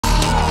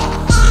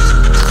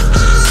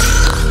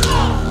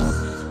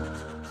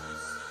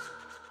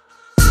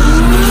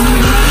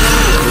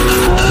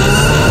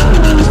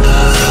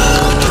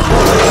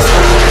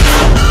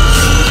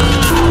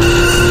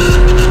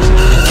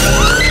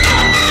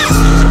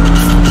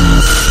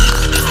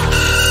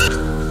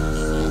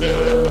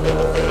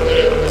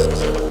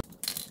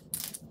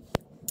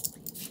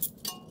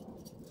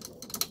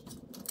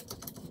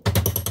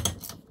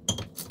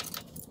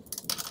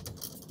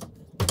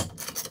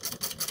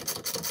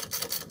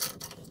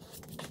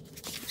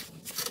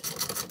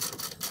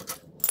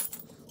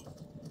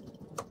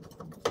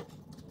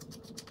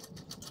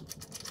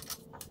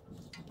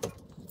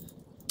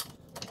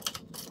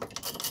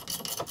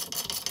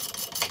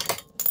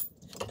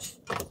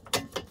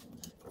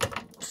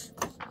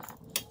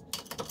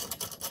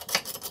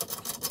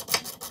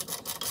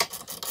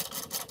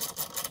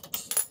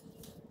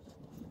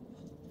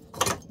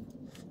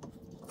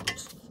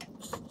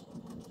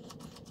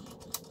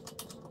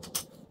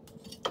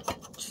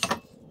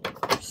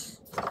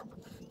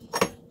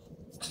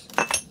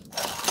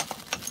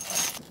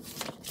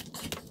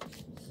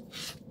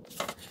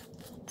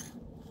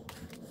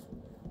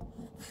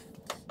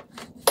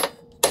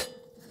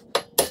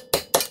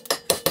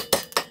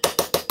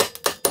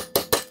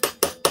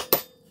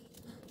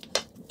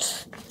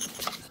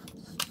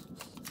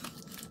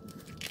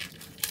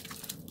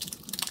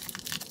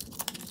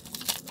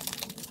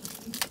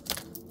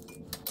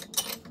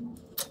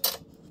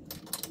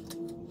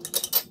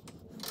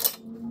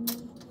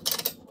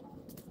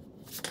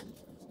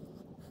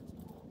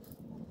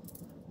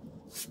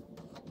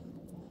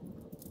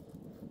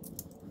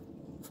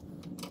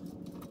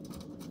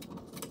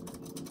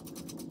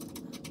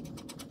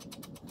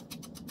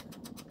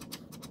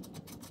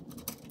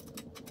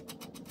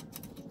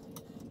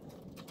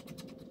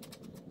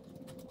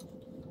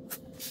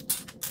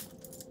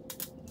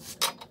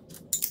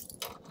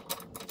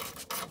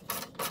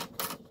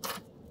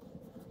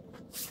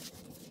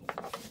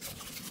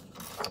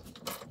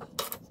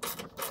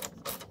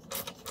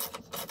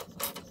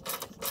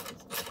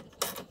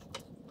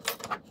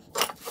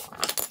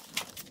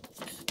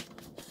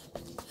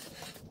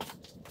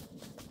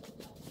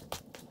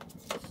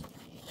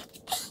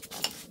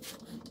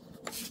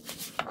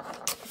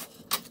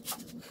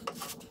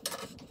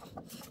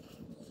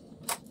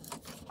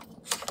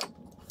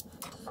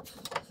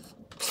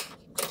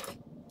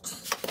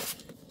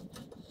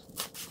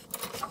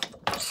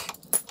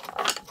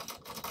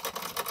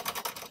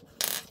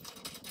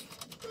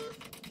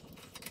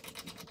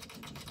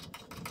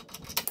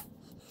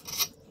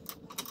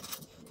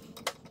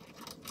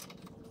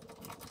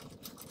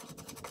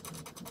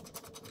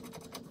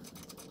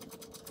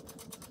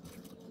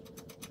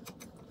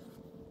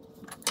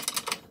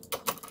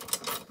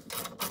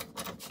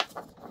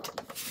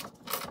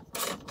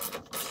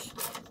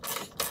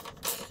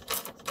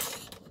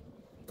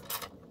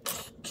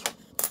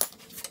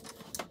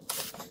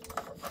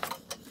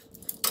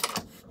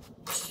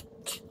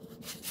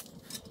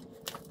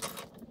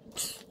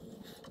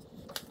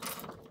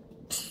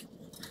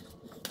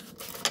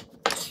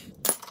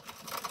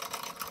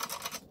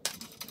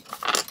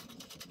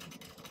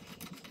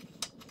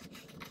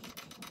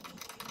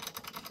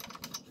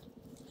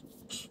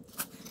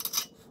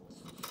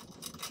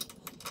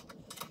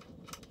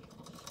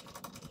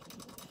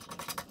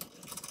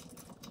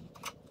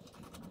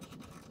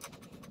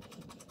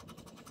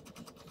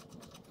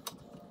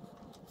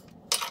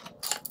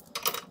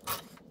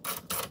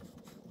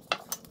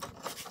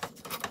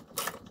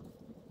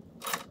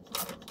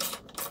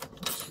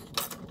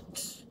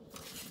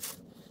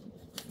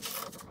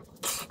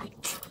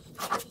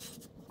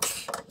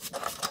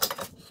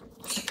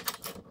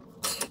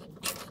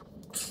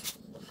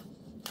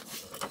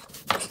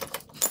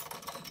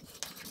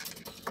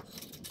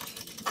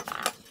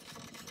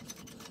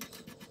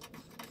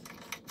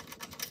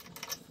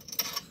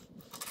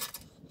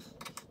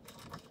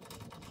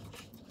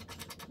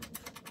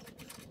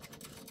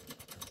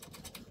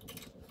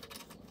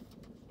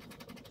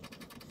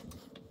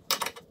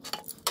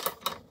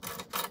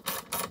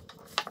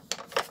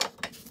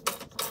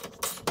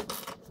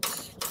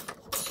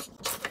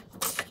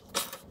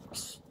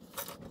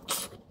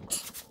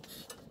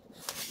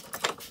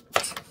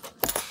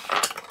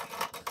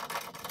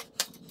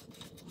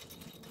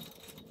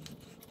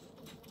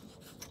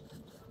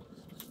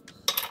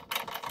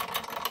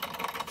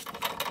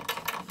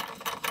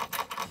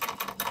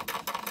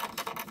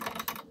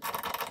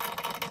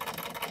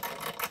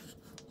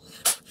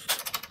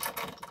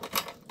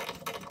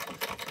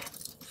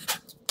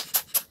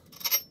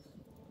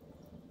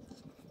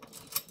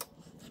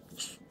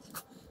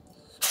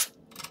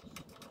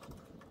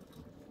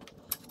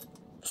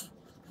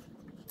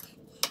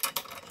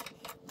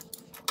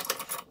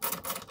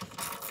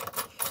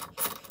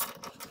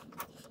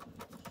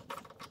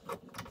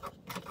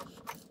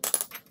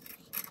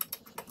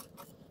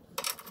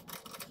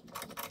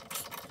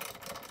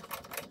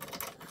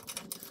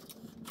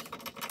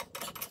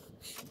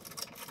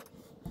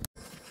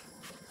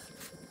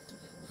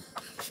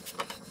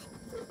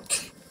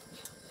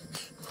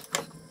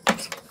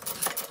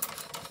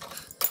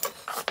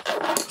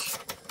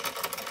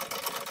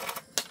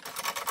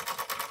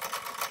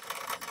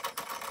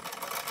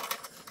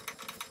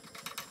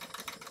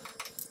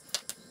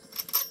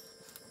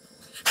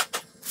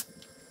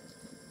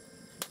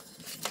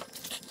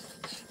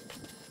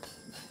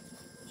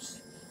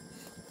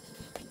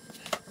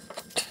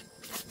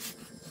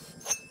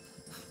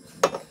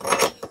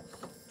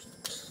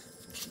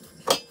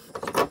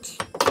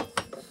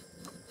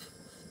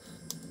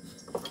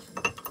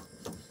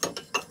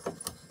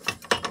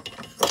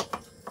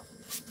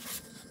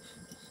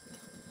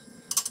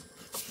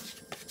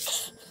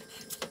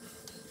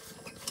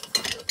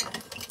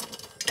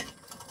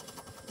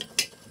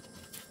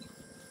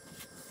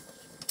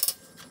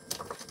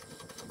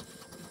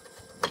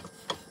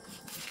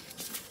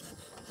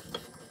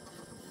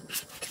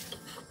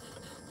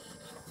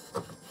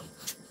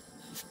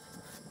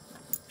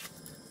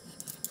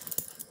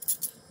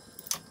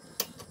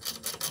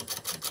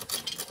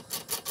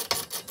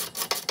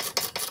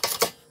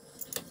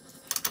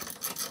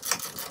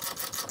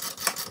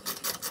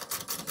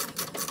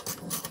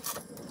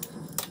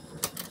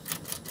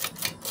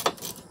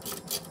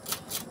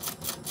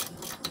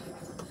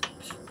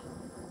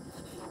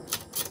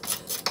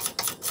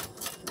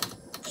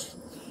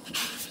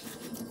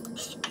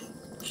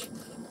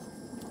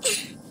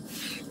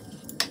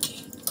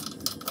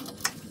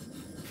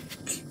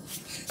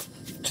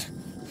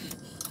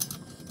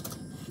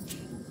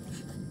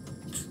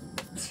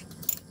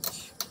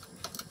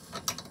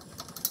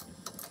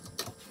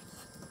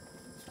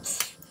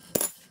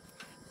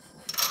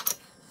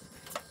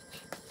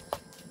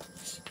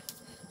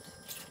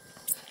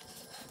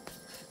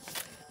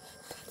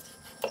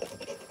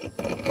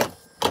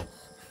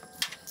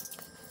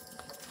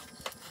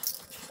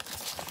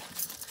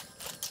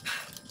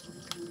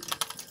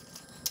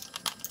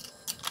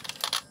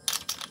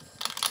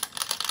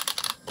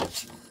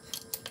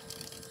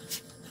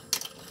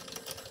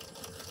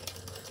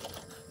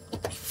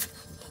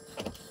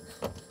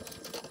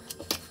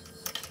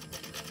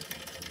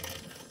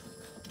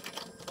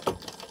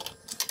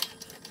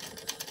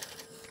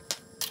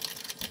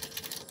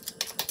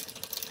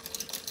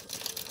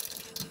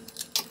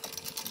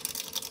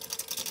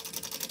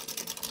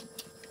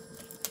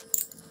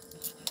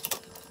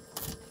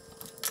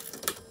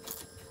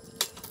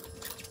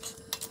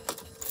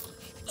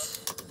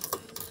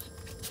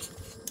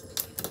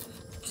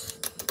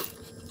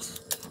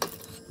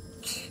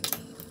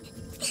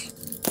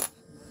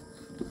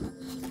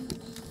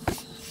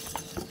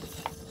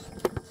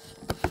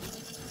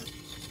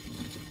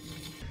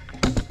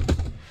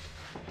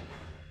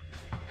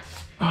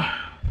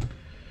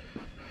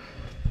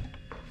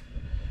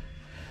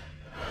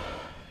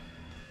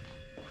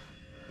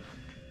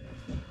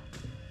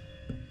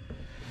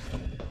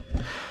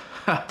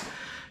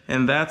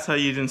And that's how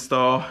you'd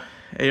install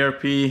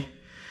ARP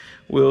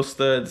wheel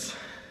studs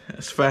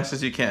as fast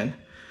as you can.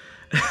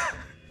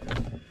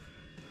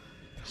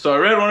 So I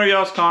read one of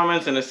y'all's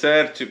comments and it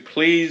said to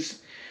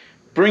please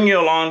bring you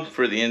along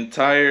for the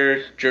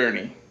entire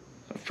journey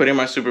of putting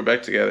my Supra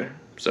back together.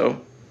 So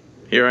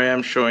here I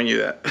am showing you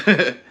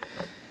that.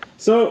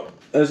 So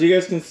as you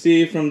guys can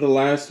see from the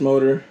last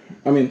motor,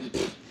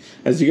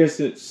 as you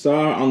guys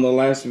saw on the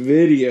last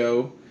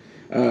video,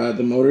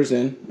 the motor's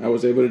in. I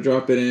was able to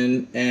drop it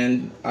in,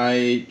 and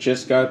I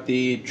just got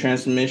the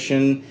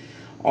transmission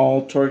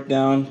all torqued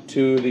down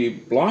to the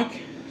block.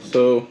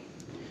 So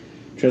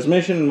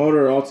transmission and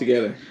motor are all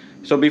together.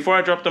 So before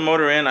I dropped the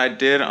motor in, I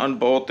did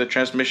unbolt the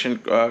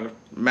transmission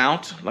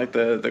mount, like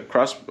the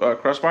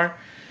crossbar,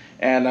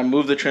 and I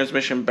moved the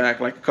transmission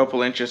back like a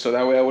couple inches so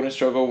that way I wouldn't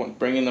struggle with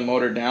bringing the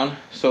motor down.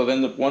 So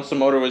then once the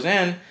motor was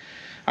in,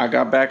 I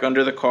got back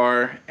under the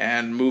car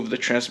and moved the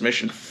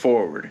transmission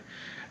forward.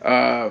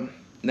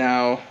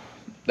 Now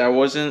that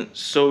wasn't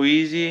so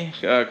easy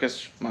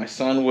because my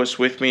son was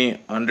with me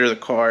under the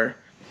car.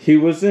 He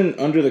wasn't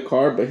under the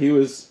car, but he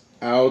was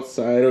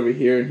outside over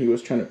here, and he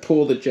was trying to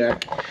pull the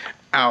jack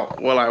out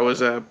while I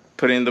was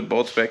putting the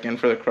bolts back in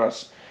for the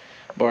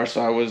crossbar. So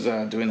I was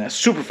doing that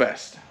super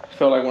fast.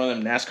 Felt like one of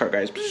them NASCAR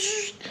guys.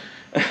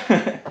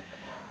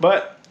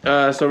 But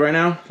so right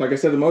now, like I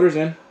said, the motor's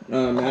in,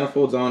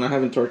 manifold's on. I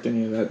haven't torqued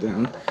any of that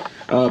down,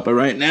 but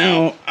right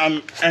now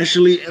I'm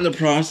actually in the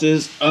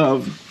process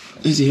of,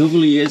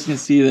 hopefully you guys can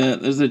see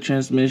that there's the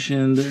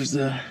transmission, there's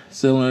the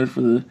cylinder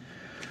for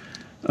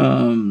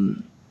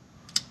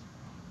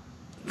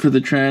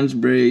the trans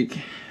brake,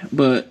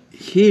 but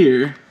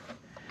here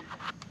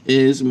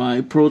is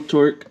my Pro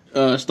Torque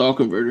stall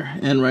converter,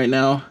 and right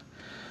now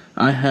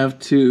I have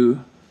to,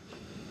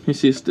 you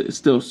see it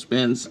still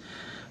spins.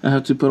 I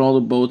have to put all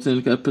the bolts in,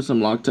 gotta put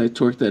some Loctite,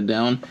 torque that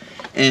down,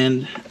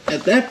 and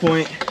at that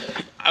point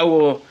I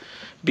will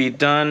be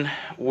done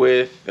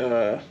with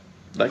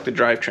like the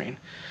drivetrain,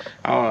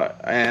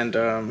 and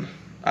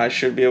I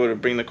should be able to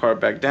bring the car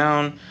back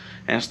down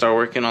and start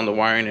working on the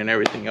wiring and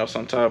everything else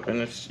on top.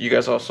 And if you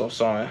guys also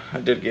saw, I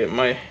did get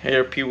my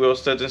ARP wheel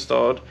studs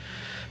installed,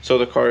 so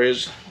the car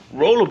is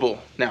rollable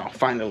now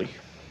finally.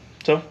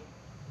 So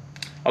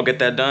I'll get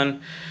that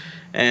done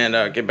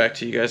and get back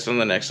to you guys on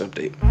the next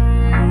update.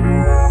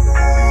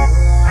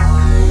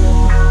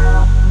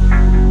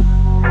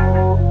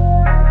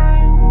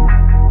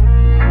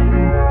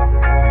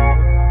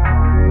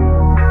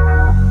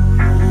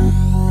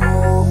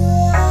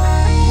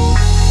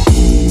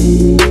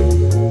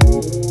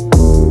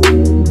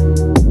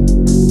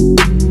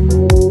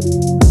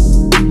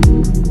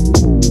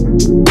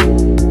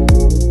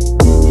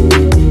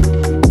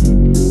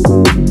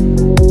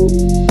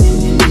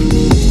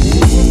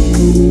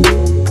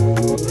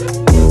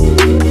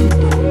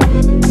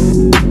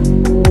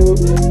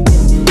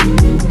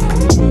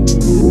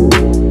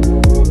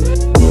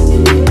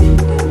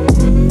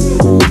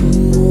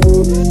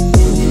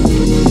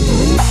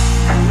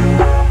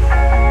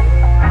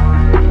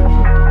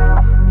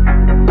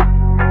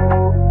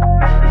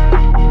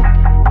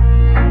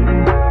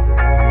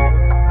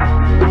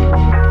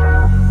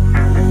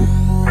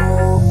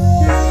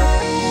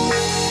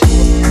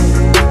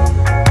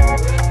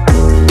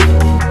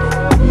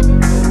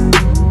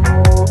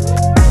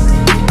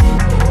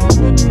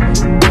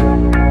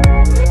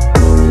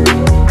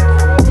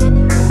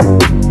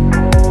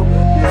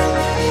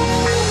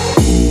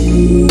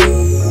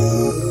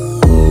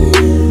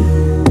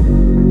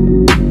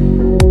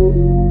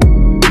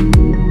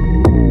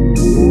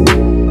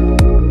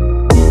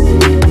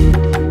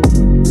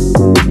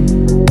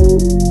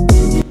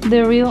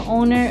 The real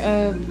owner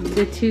of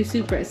the two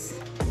Supras.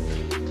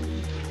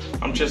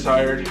 I'm just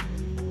hired.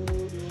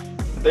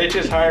 They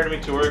just hired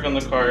me to work on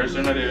the cars.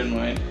 They're not even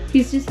mine.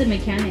 He's just a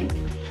mechanic.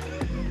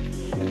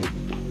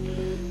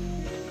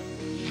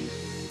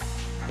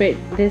 But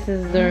this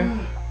is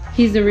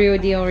he's the real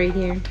deal right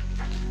here.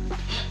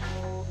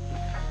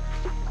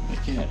 I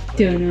can't.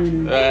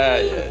 No.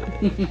 Yeah.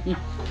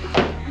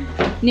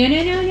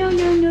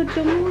 No,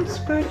 don't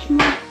scratch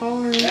my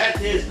car. That's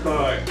his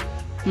car.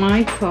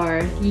 My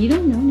car. You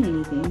don't know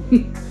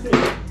anything.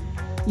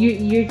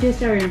 You're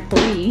just our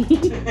employee.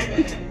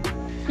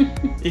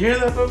 You hear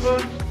that,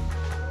 Papa?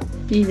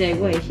 He's like,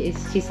 what?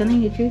 She's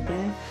telling the truth,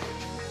 Dad.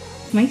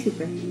 It's my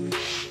Supra.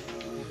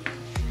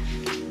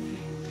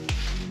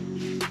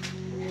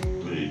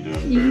 What are you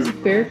doing, You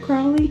just bear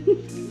crawling?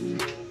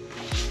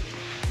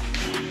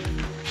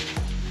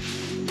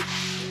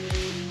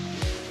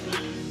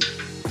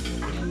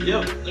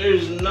 Yep,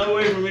 there's no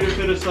way for me to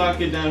fit a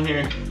socket down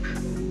here.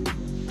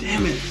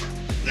 Damn it.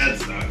 That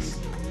sucks.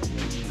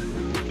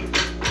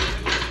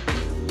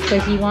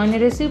 Because you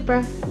wanted a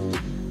Supra.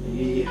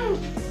 Yeah.